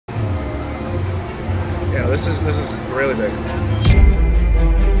Yeah, this is really big.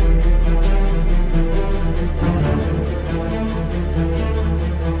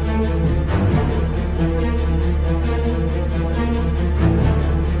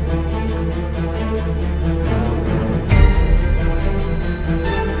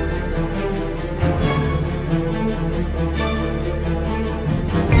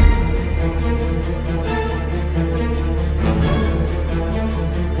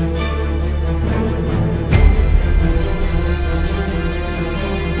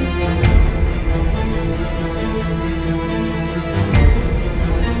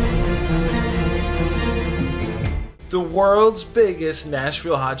 The world's biggest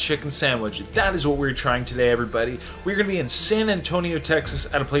Nashville hot chicken sandwich. That is what we're trying today, everybody. We're gonna be in San Antonio, Texas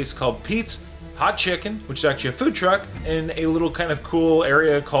at a place called Pete's Hot Chicken, which is actually a food truck in a little kind of cool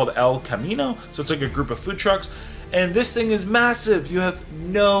area called El Camino. So it's like a group of food trucks. And this thing is massive. You have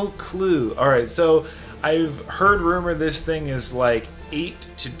no clue. All right, so I've heard rumor this thing is like 8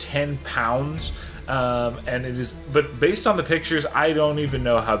 to 10 pounds. And it is, but based on the pictures, I don't even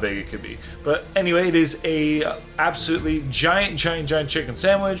know how big it could be. But anyway, it is a absolutely giant chicken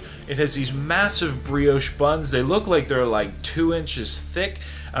sandwich. It has these massive brioche buns. They look like they're like 2 inches thick.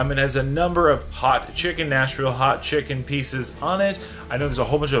 It has a number of hot chicken, Nashville hot chicken pieces on it. I know there's a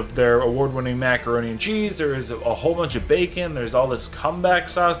whole bunch of their award-winning macaroni and cheese. There is a whole bunch of bacon. There's all this comeback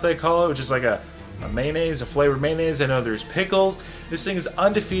sauce they call it, which is like a mayonnaise, a flavored mayonnaise. I know there's pickles. This thing is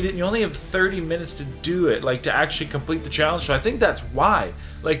undefeated, and you only have 30 minutes to do it, like to actually complete the challenge. So I think that's why.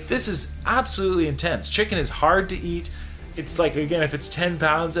 Like, this is absolutely intense. Chicken is hard to eat. It's like, again, if it's 10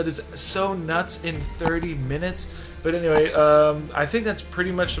 pounds, that is so nuts in 30 minutes. But anyway, I think that's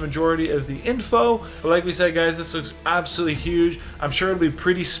pretty much the majority of the info. But like we said, guys, this looks absolutely huge. I'm sure it'll be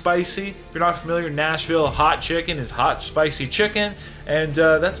pretty spicy. If you're not familiar, Nashville hot chicken is hot, spicy chicken. And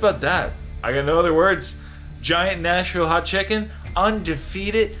that's about that. I got no other words. Giant Nashville hot chicken,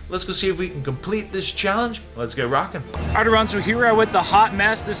 undefeated. Let's go see if we can complete this challenge. Let's get rocking. All right, everyone, so here we are with the hot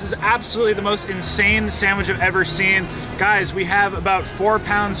mess. This is absolutely the most insane sandwich I've ever seen. Guys, we have about 4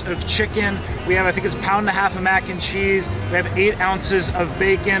 pounds of chicken. We have, I think it's 1.5 pounds of mac and cheese. We have 8 ounces of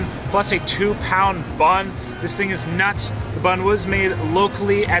bacon, plus a 2-pound bun. This thing is nuts. The bun was made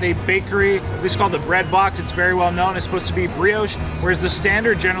locally at a bakery. It's called the Bread Box. It's very well known. It's supposed to be brioche, whereas the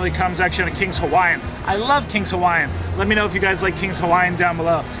standard generally comes actually on a King's Hawaiian. I love King's Hawaiian. Let me know if you guys like King's Hawaiian down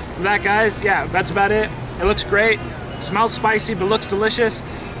below. With that, guys, yeah, that's about it. It looks great. Smells spicy, but looks delicious.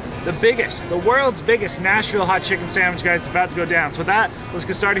 The world's biggest Nashville hot chicken sandwich, guys, is about to go down. So with that, let's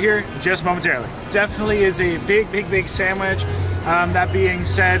get started here just momentarily. Definitely is a big sandwich. That being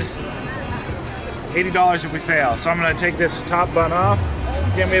said, $80 if we fail. So I'm gonna take this top bun off.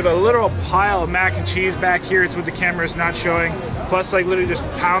 Again, we have a literal pile of mac and cheese back here. It's what the camera is not showing. Plus, like, literally just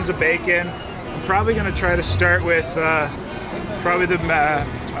pounds of bacon. I'm probably gonna try to start with probably the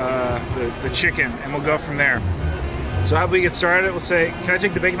chicken, and we'll go from there. So how do we get started? We'll say, can I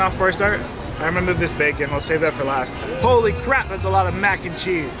take the bacon off before I start? I'm gonna move this bacon. We'll save that for last. Holy crap, that's a lot of mac and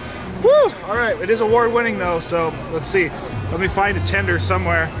cheese. Woo! All right, it is award-winning though, so let's see. Let me find a tender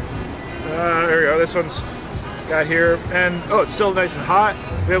somewhere. There we go, this one's got here, and oh, it's still nice and hot.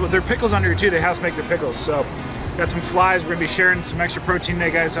 We have their pickles under here too. They house make their pickles, so got some flies. We're gonna be sharing some extra protein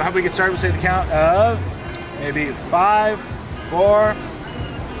today, guys. So how do we get started? We'll say the count of maybe 5, 4,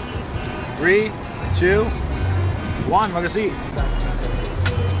 3, 2, 1. Let us eat.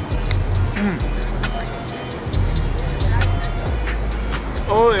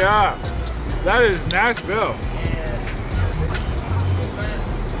 Oh yeah, that is Nashville.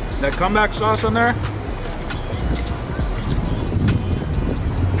 That comeback sauce on there.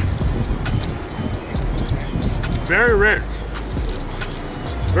 Very rich.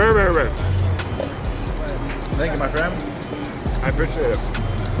 Very rich. Thank you, my friend. I appreciate it.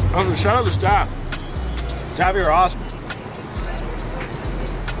 Also, shout out to the staff. Staff here are awesome.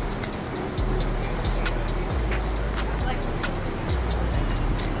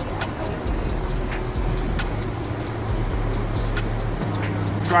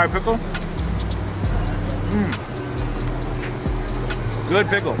 Try a pickle. Good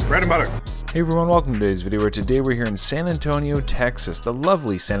pickle, bread and butter. Hey everyone, welcome to today's video, where today we're here in San Antonio, Texas, the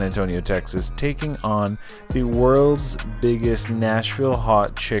lovely San Antonio, Texas, taking on the world's biggest Nashville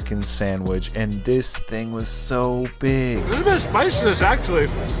hot chicken sandwich, and this thing was so big. There's a bit of spice to this, actually.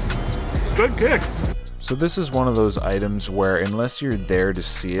 Good kick. So this is one of those items where unless you're there to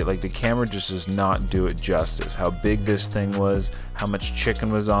see it, like, the camera just does not do it justice. How big this thing was, how much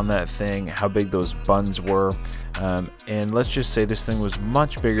chicken was on that thing, how big those buns were. And let's just say this thing was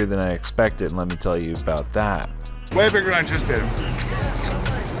much bigger than I expected, and let me tell you about that. Way bigger than I anticipated.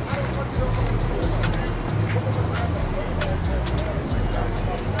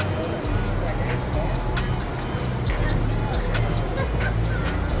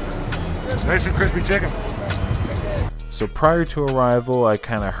 Nice and crispy chicken. So prior to arrival, I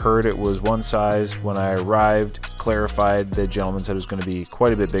kind of heard it was one size. When I arrived, clarified, the gentleman said it was going to be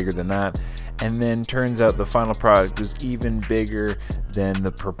quite a bit bigger than that. And then turns out the final product was even bigger than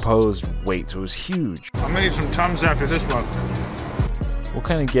the proposed weight, so it was huge. I'm gonna need some Tums after this one. We'll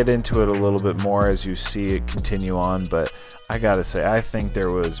kind of get into it a little bit more as you see it continue on, but I gotta say, I think there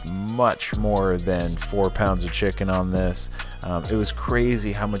was much more than 4 pounds of chicken on this. It was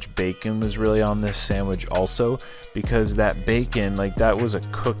crazy how much bacon was really on this sandwich also, because that bacon, like, that was a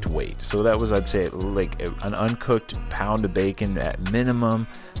cooked weight. So that was, I'd say, like an uncooked pound of bacon at minimum.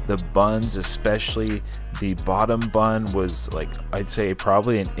 The buns, especially the bottom bun, was like, I'd say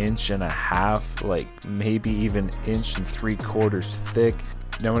probably 1.5 inches, like maybe even 1.75 inches thick.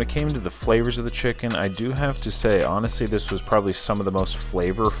 Now when it came to the flavors of the chicken, I do have to say, honestly, this was probably some of the most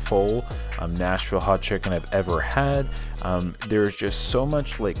flavorful Nashville hot chicken I've ever had. There's just so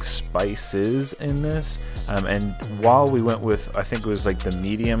much like spices in this, and while we went with, I think it was like the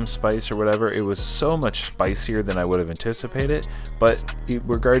medium spice or whatever, it was so much spicier than I would have anticipated. But in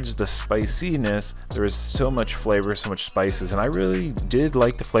regards to the spiciness, there was so much flavor, so much spices, and I really did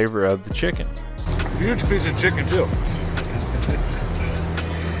like the flavor of the chicken. Huge piece of chicken too.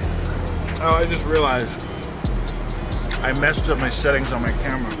 Oh, I just realized I messed up my settings on my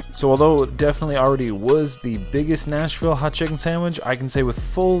camera. So although it definitely already was the biggest Nashville hot chicken sandwich, I can say with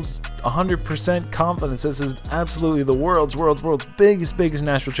full 100% confidence this is absolutely the world's biggest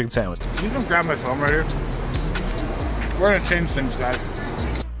Nashville chicken sandwich. Can you come grab my phone right here? We're gonna change things, guys.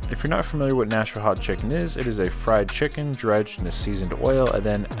 If you're not familiar with Nashville hot chicken is, it is a fried chicken dredged in a seasoned oil, and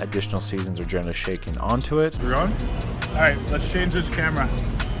then additional seasons are generally shaken onto it. We're on? Alright, let's change this camera.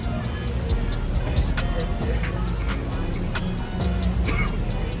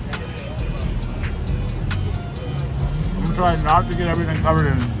 Try not to get everything covered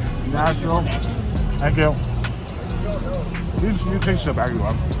in Nashville. Thank you. You take stuff back you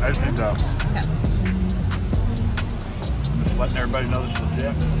want. I just need to. Okay. I'm just letting everybody know this is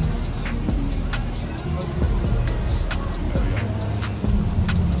legit.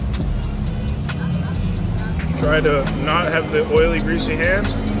 Try to not have the oily, greasy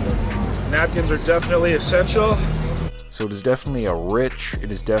hands. Napkins are definitely essential. So it is definitely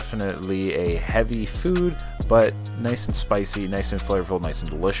it is definitely a heavy food, but nice and spicy, nice and flavorful, nice and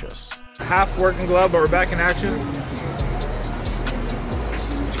delicious. Half working glove, but we're back in action.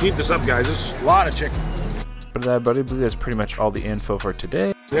 Let's keep this up, guys. This is a lot of chicken. But I believe that's pretty much all the info for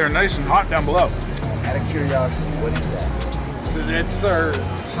today. They're nice and hot down below. Out of curiosity, what is that? So that's our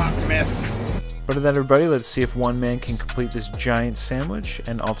hot mess. But of that, everybody, let's see if one man can complete this giant sandwich,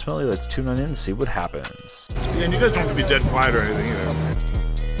 and ultimately let's tune on in and see what happens. Yeah, and you guys don't have to be dead quiet or anything either.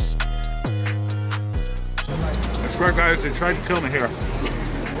 I swear, guys, they tried to kill me here.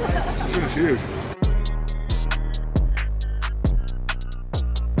 This is huge.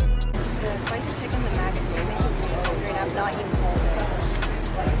 The spicy chicken, the mac and cheese, I'm not even cold.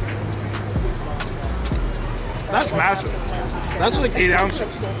 That's massive. That's like 8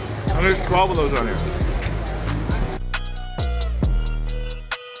 ounces. And there's 12 of those on here.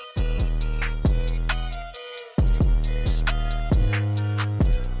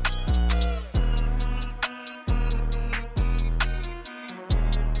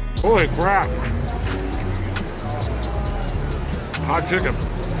 Holy crap. Hot chicken.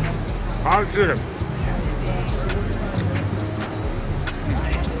 Hot chicken.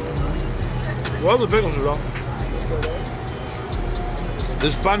 Well, the pickles are though.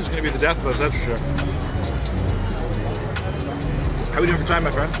 This bun's gonna be the death of us, that's for sure. How are we doing for time,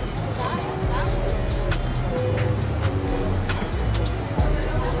 my friend?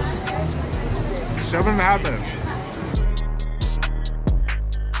 7.5 minutes.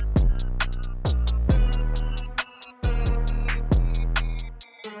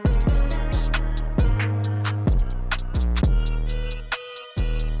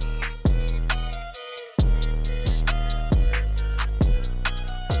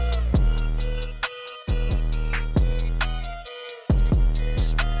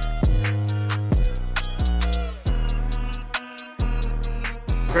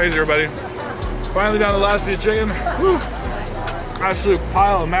 Crazy, everybody. Finally down to the last piece of chicken. Woo. Absolute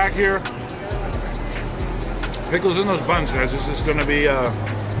pile of mac here. Pickles in those buns, guys. This is gonna be,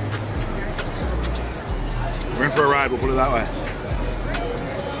 we're in for a ride, we'll put it that way.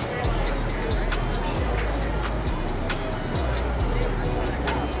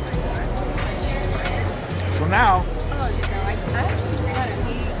 So now,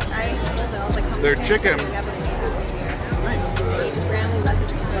 their chicken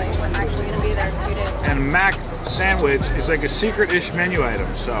and mac sandwich is like a secret-ish menu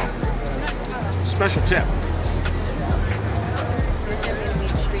item, so special tip. There should be a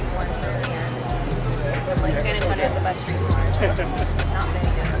street corn for the end. Like San Antonio has the best street corn. Not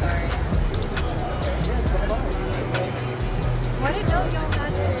Vegas, sorry. What did y'all had?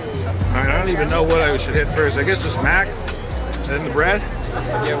 I don't even know what I should hit first. I guess just mac, and then the bread.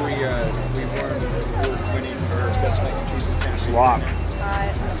 Yeah, we're winning for best mac and cheese in town. Just log. I'm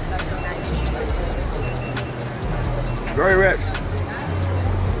obsessed with mac and cheese. Very rich.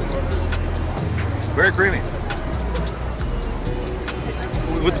 Very creamy.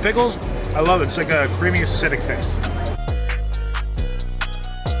 With the pickles, I love it. It's like a creamy acidic thing.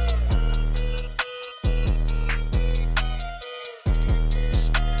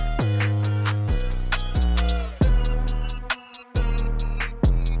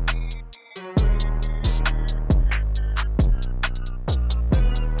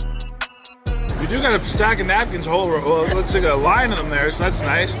 You do got a stack of napkins, well, it looks like a line of them there, so that's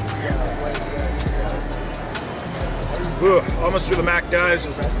nice. Ooh, almost through the mac, guys.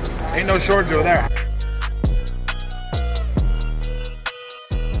 Ain't no shortage over there.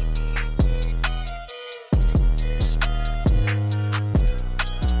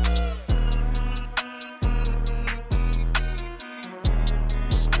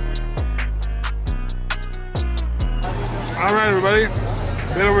 All right, everybody.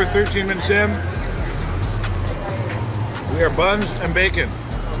 A bit over 13 minutes in. We are buns and bacon.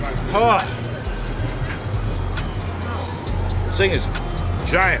 Oh. This thing is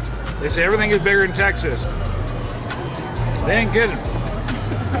giant. They say everything is bigger in Texas. They ain't kidding.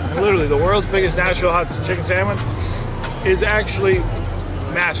 And literally, the world's biggest Nashville hot chicken sandwich is actually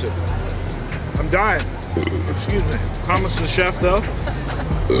massive. I'm dying. Excuse me. Comments to the chef, though.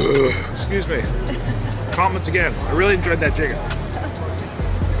 Excuse me. Comments again. I really enjoyed that chicken.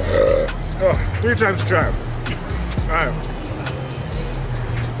 Oh, 3 times the charm. All right.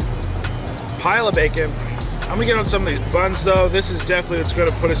 Pile of bacon. I'm gonna get on some of these buns though. This is definitely what's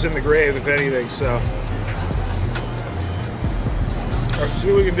gonna put us in the grave, if anything, so. Let's see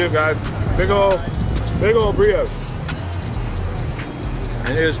what we can do, guys. Big old brioche.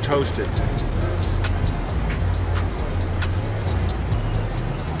 And it is toasted.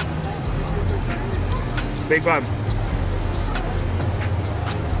 Big bun.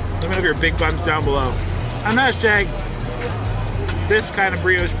 Let me know if your big buns down below. And hashtag this kind of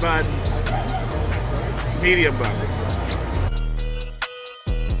brioche bun. Medium bun.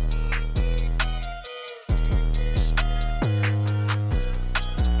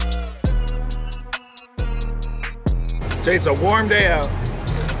 Say it's a warm day out,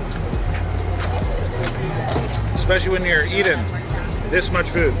 especially when you're eating this much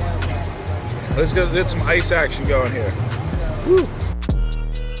food. Let's get some ice action going here. Woo.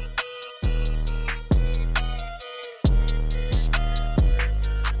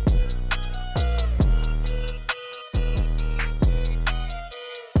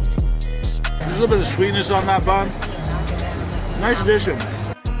 There's a little bit of sweetness on that bun. Nice addition.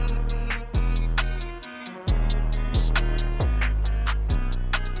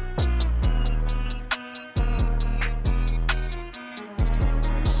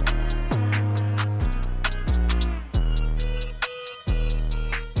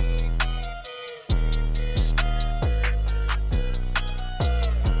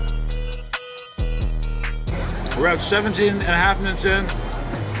 We're at 17 and a half minutes in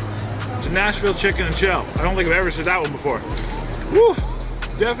to Nashville Chicken and Chill. I don't think I've ever said that one before. Woo!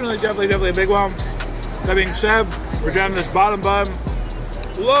 Definitely a big one. That being said, we're down to this bottom bun.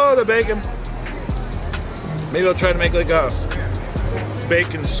 Load of bacon. Maybe I'll try to make like a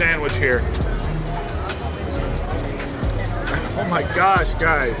bacon sandwich here. Oh my gosh,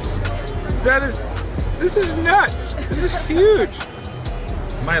 guys. This is nuts. This is huge.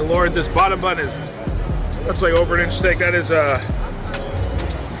 My Lord, this bottom bun is, that's like over an inch thick. That is, I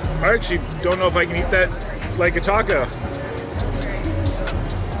actually don't know if I can eat that like a taco.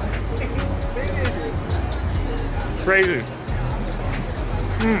 Crazy.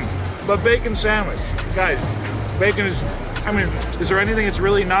 But bacon sandwich. Guys, bacon is, I mean, is there anything it's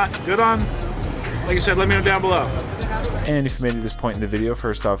really not good on? Like I said, let me know down below. And if you made it to this point in the video,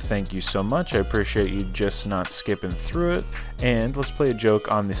 first off, thank you so much. I appreciate you just not skipping through it. And let's play a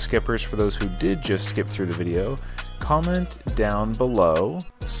joke on the skippers for those who did just skip through the video. Comment down below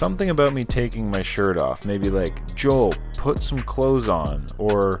something about me taking my shirt off. Maybe like, Joel, put some clothes on.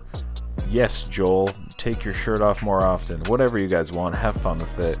 Or, yes, Joel, take your shirt off more often. Whatever you guys want, have fun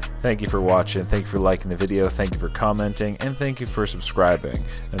with it. Thank you for watching. Thank you for liking the video. Thank you for commenting. And thank you for subscribing.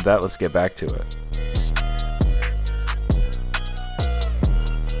 And with that, let's get back to it.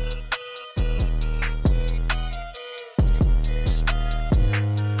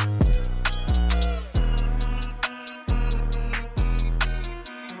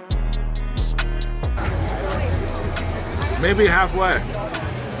 maybe halfway.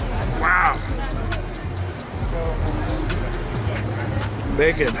 Wow.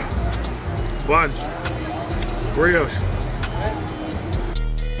 Bacon, buns, brioche.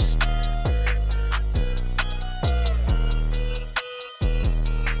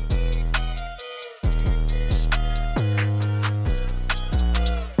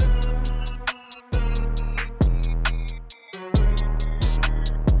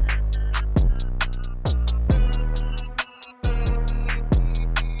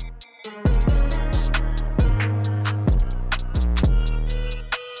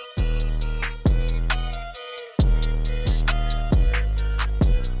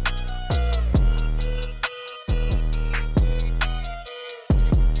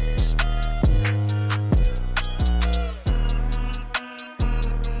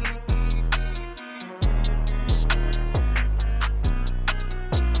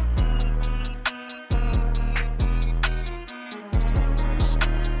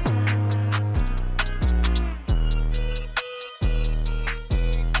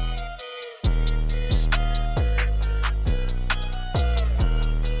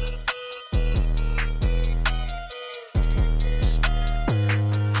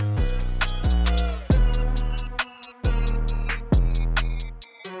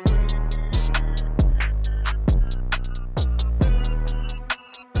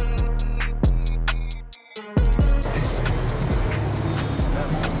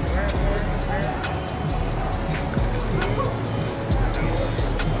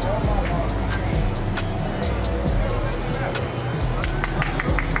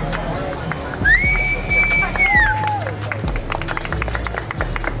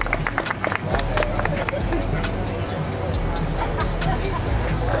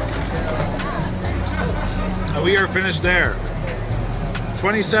 We are finished there.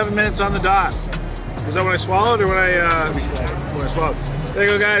 27 minutes on the dot. Was that when I swallowed or when I swallowed? There you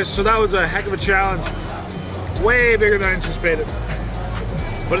go, guys. So that was a heck of a challenge. Way bigger than I anticipated.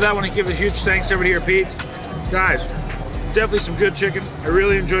 But I want to give a huge thanks to everybody here at Pete's. Guys, definitely some good chicken. I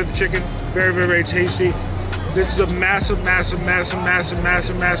really enjoyed the chicken. Very, very, very tasty. This is a massive, massive, massive, massive,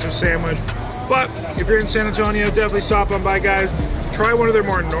 massive, massive sandwich. But if you're in San Antonio, definitely stop on by, guys. Try one of their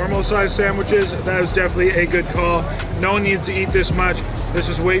more normal sized sandwiches. That is definitely a good call. No one needs to eat this much. This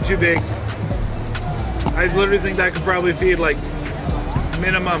is way too big. I literally think that could probably feed like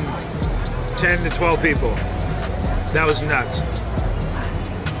minimum 10 to 12 people. That was nuts.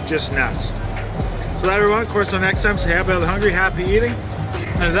 Just nuts. So that, everyone, of course, until next time, stay happy, hungry, happy eating.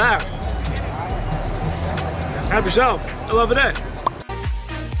 And that, have yourself a lovely day.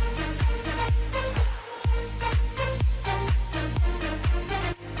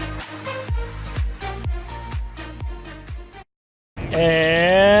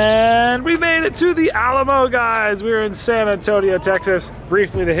 And we made it to the Alamo, guys. We were in San Antonio, Texas.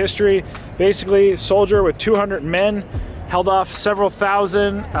 Briefly, the history. Basically, soldier with 200 men held off several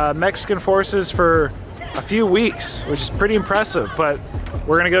thousand Mexican forces for a few weeks, which is pretty impressive. But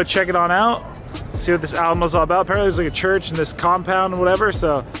we're gonna go check it on out, see what this Alamo's all about. Apparently there's like a church in this compound and whatever,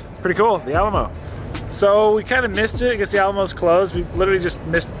 so pretty cool, the Alamo. So we kind of missed it. I guess the Alamo's closed. We literally just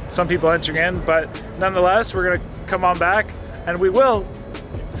missed some people entering in, but nonetheless, we're gonna come on back and we will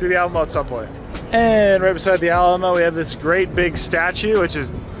see the Alamo at some point. And right beside the Alamo, we have this great big statue, which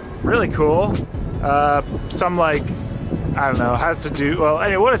is really cool. Some like, I don't know, has to do, well,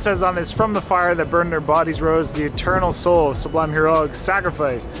 anyway, what it says on this: from the fire that burned their bodies rose the eternal soul of sublime heroic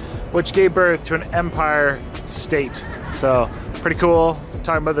sacrifice, which gave birth to an empire state. So, pretty cool.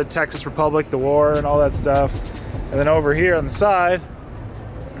 Talking about the Texas Republic, the war, and all that stuff. And then over here on the side,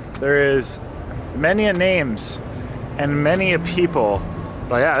 there is many a names and many a people.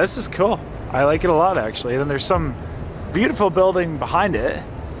 But yeah, this is cool. I like it a lot, actually. And then there's some beautiful building behind it.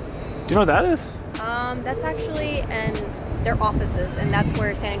 Do you know what that is? That's actually their offices, and that's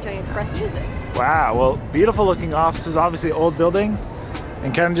where San Antonio Express chooses. Wow, well, beautiful looking offices, obviously old buildings,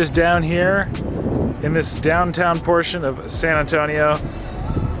 and kind of just down here in this downtown portion of San Antonio,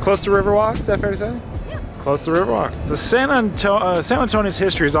 close to Riverwalk, is that fair to say? Yeah. Close to Riverwalk. So San Antonio's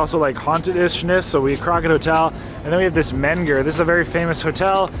history is also like haunted-ishness, so we have Crockett Hotel, and then we have this Menger. This is a very famous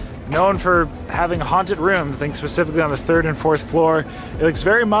hotel, known for having haunted rooms, I think specifically on the 3rd and 4th floor. It looks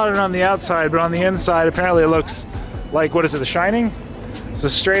very modern on the outside, but on the inside, apparently it looks like, what is it, The Shining? So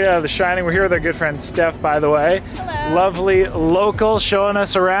straight out of The Shining. We're here with our good friend Steph, by the way. Hello. Lovely local, showing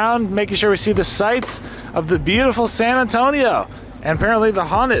us around, making sure we see the sights of the beautiful San Antonio. And apparently the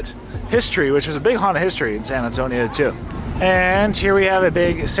haunted history, which is a big haunted history in San Antonio too. And here we have a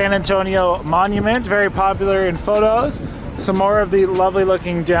big San Antonio monument, very popular in photos. Some more of the lovely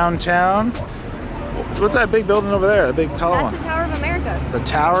looking downtown. What's that big building over there? The big tall That's one? the Tower of America. The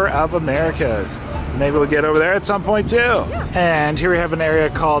Tower of Americas. Maybe we'll get over there at some point too. Yeah. And here we have an area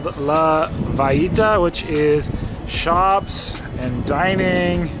called La Vaita, which is shops and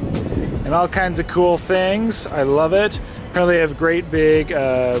dining and all kinds of cool things. I love it. Apparently they have great big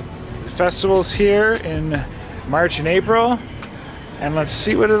festivals here in March and April. And let's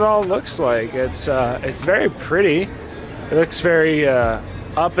see what it all looks like. It's very pretty. It looks very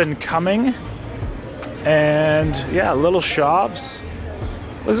up and coming. And yeah, little shops.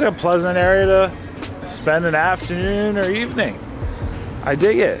 Looks like a pleasant area to spend an afternoon or evening. I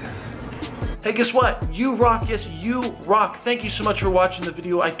dig it. Hey, guess what? You rock. Yes, you rock. Thank you so much for watching the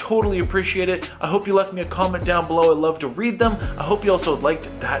video. I totally appreciate it. I hope you left me a comment down below. I'd love to read them. I hope you also liked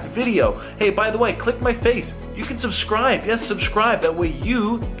that video. Hey, by the way, click my face. You can subscribe. Yes, subscribe. That way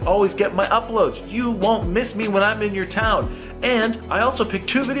you always get my uploads. You won't miss me when I'm in your town. And I also picked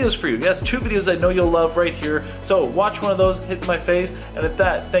 2 videos for you. Yes, 2 videos I know you'll love right here. So watch one of those, hit my face, and at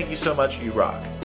that, thank you so much. You rock.